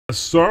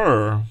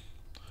Sir.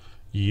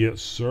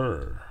 Yes,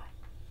 sir.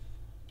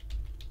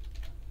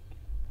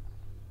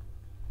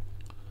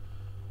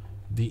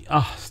 The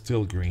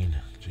still green.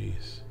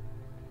 Jeez.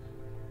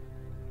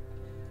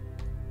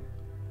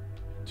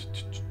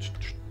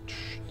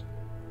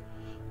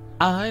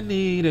 I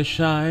need a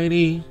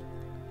shiny.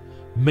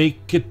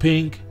 Make it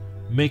pink.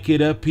 Make it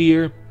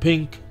appear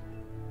pink.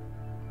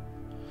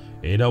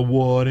 And I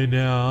wanna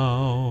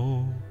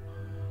know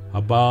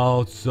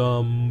about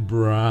some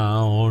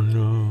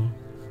brown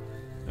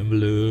and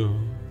blue.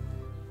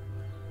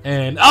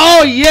 And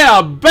oh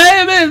yeah,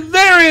 baby,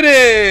 there it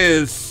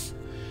is.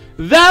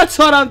 That's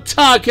what I'm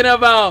talking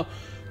about.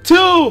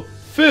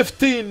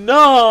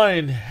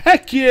 259.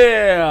 Heck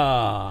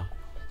yeah.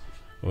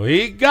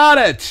 We got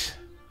it.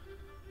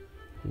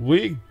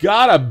 We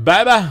got it,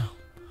 baby.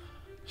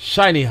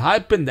 Shiny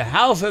hype in the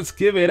house. Let's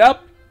give it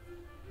up.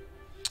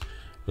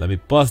 Let me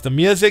pause the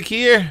music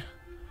here.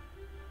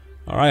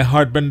 Alright,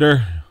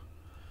 Heartbender.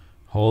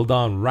 Hold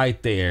on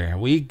right there.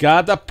 We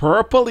got the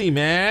purpley,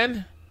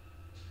 man.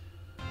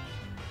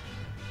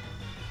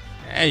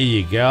 There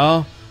you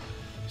go.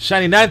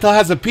 Shiny Ninetale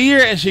has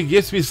appeared and she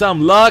gives me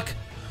some luck.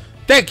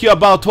 Thank you,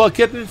 about 12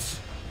 kittens.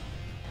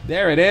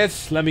 There it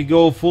is. Let me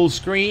go full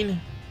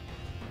screen.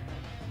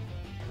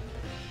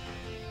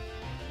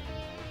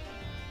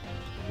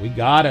 We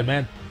got it,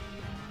 man.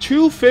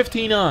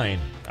 259.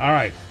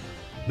 Alright.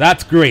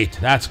 That's great.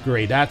 That's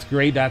great. That's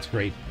great. That's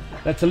great.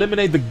 Let's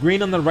eliminate the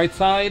green on the right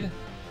side.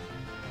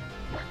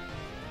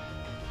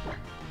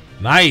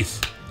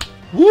 Nice.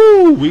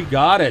 Woo! We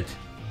got it.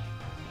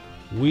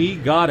 We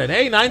got it.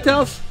 Hey,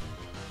 Ninetales.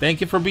 Thank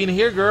you for being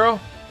here,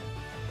 girl.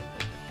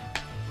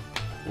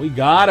 We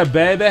got it,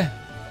 baby.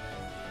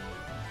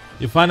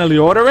 You finally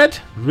order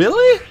it?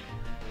 Really?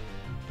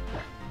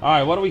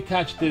 Alright, what do we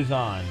catch this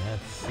on?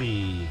 Let's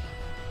see.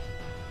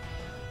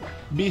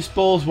 Beast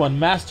balls, 1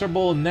 master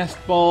ball, nest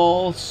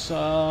balls,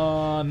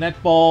 net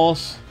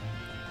balls.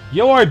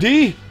 Yo,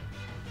 RD.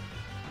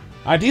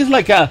 RD's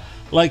like a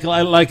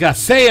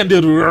Saiyan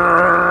dude.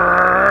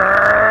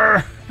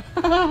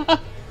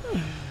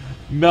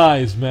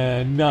 Nice,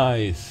 man,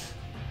 nice.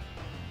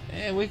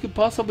 And we could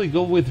possibly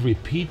go with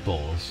repeat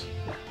balls.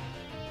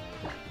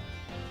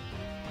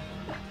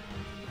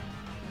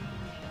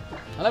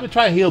 Let me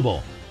try a heal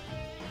ball.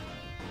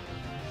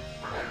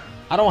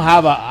 I don't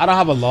have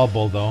a love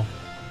ball though.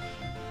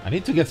 I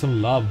need to get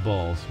some love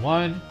balls.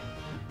 1,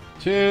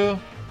 2,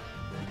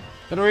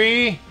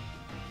 3.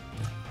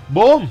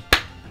 Boom!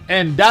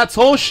 And that's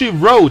all she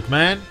wrote,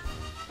 man.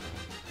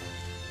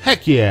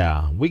 Heck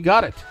yeah, we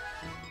got it.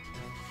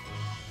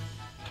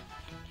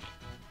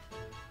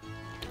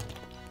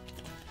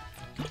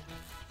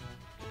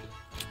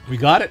 We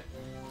got it.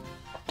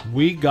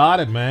 We got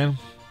it, man.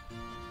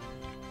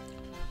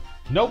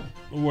 Nope,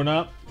 we're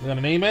not. We're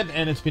gonna name it,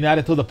 and it's been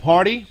added to the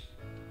party.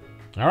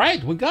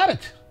 Alright, we got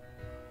it.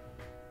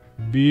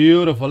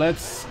 Beautiful.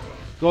 Let's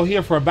go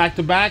here for a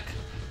back-to-back.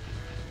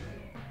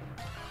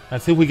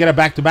 Let's see if we get a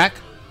back-to-back.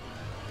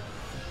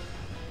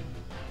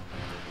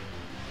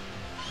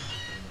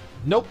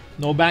 Nope,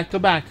 no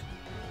back-to-back.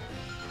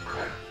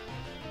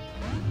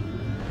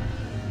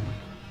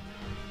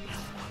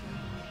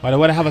 By the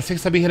way, I have a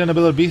 6-star hidden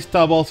ability beast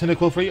ball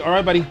cynical for you.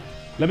 Alright, buddy.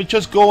 Let me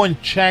just go and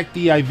check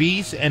the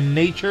IVs and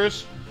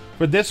natures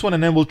for this one,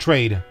 and then we'll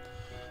trade.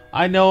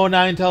 I know,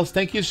 Ninetales.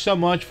 Thank you so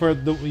much for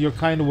your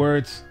kind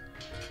words.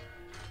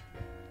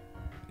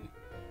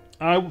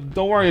 Don't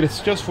worry, it's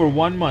just for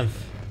 1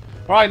 month.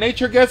 Alright,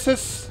 nature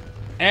guesses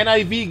and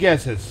IV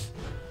guesses.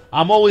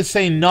 I'm always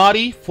saying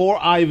naughty for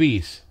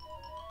IVs.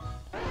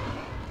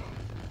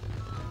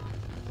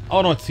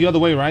 Oh no, it's the other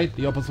way, right?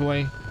 The opposite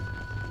way.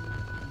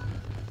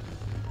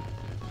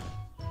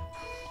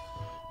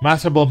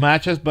 Master Ball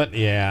matches, but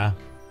yeah.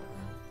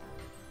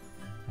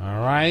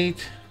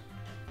 Alright.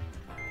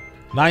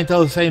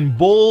 Ninetale is saying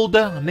bold,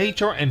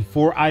 nature, and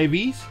 4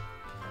 IVs.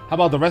 How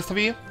about the rest of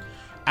you?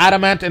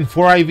 Adamant and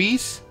 4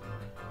 IVs.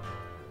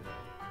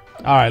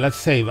 Alright, let's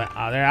save. They're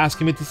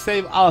asking me to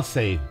save. I'll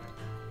save.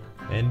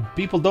 And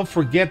people, don't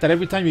forget that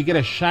every time you get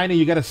a shiny,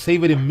 you gotta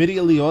save it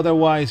immediately.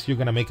 Otherwise, you're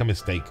gonna make a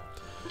mistake.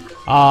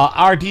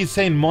 RD is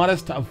saying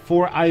modest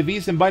 4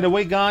 IVs. And by the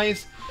way,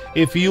 guys,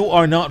 if you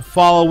are not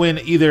following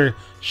either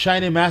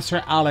Shiny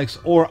Master Alex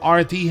or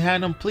RT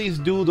Hanum, please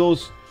do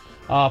those.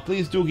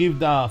 Please do give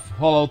the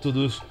follow to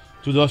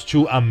those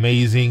 2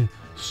 amazing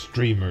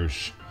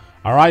streamers.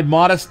 All right,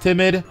 modest,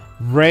 timid,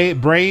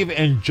 brave,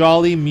 and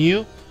jolly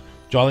Mew.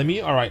 Jolly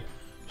Mew. All right.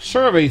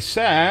 Survey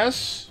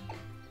says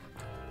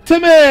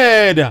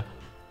timid.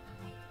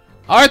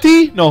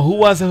 RT? No, who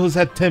was it who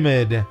said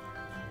timid?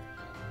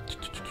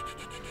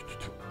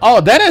 Oh,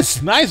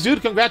 Dennis. Nice,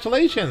 dude.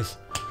 Congratulations.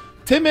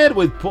 Timid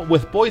with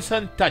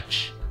poison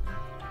touch.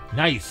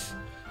 Nice.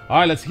 All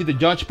right, let's hit the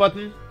judge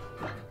button.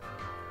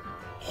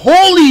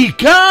 Holy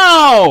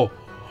cow!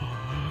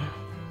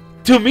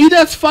 To me,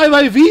 that's 5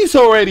 IVs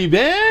already,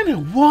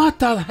 man. What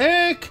the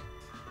heck?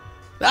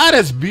 That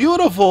is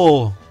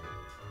beautiful.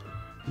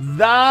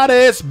 That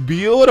is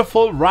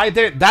beautiful right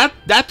there. That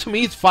to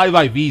me is 5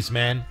 IVs,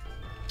 man.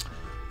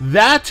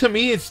 That to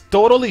me is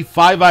totally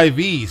 5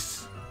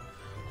 IVs.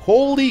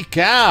 Holy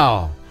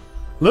cow.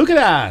 Look at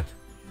that.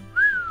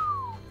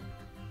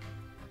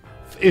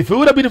 If it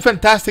would have been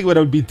fantastic, it would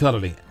have been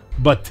totally.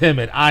 But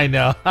timid, I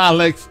know.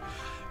 Alex,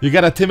 you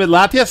got a timid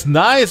Latias?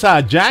 Nice,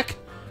 Jack.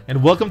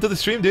 And welcome to the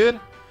stream, dude.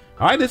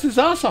 Alright, this is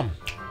awesome.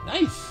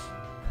 Nice.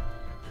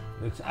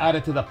 Let's add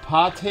it to the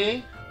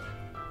pate.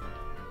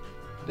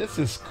 This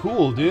is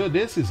cool, dude.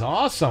 This is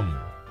awesome.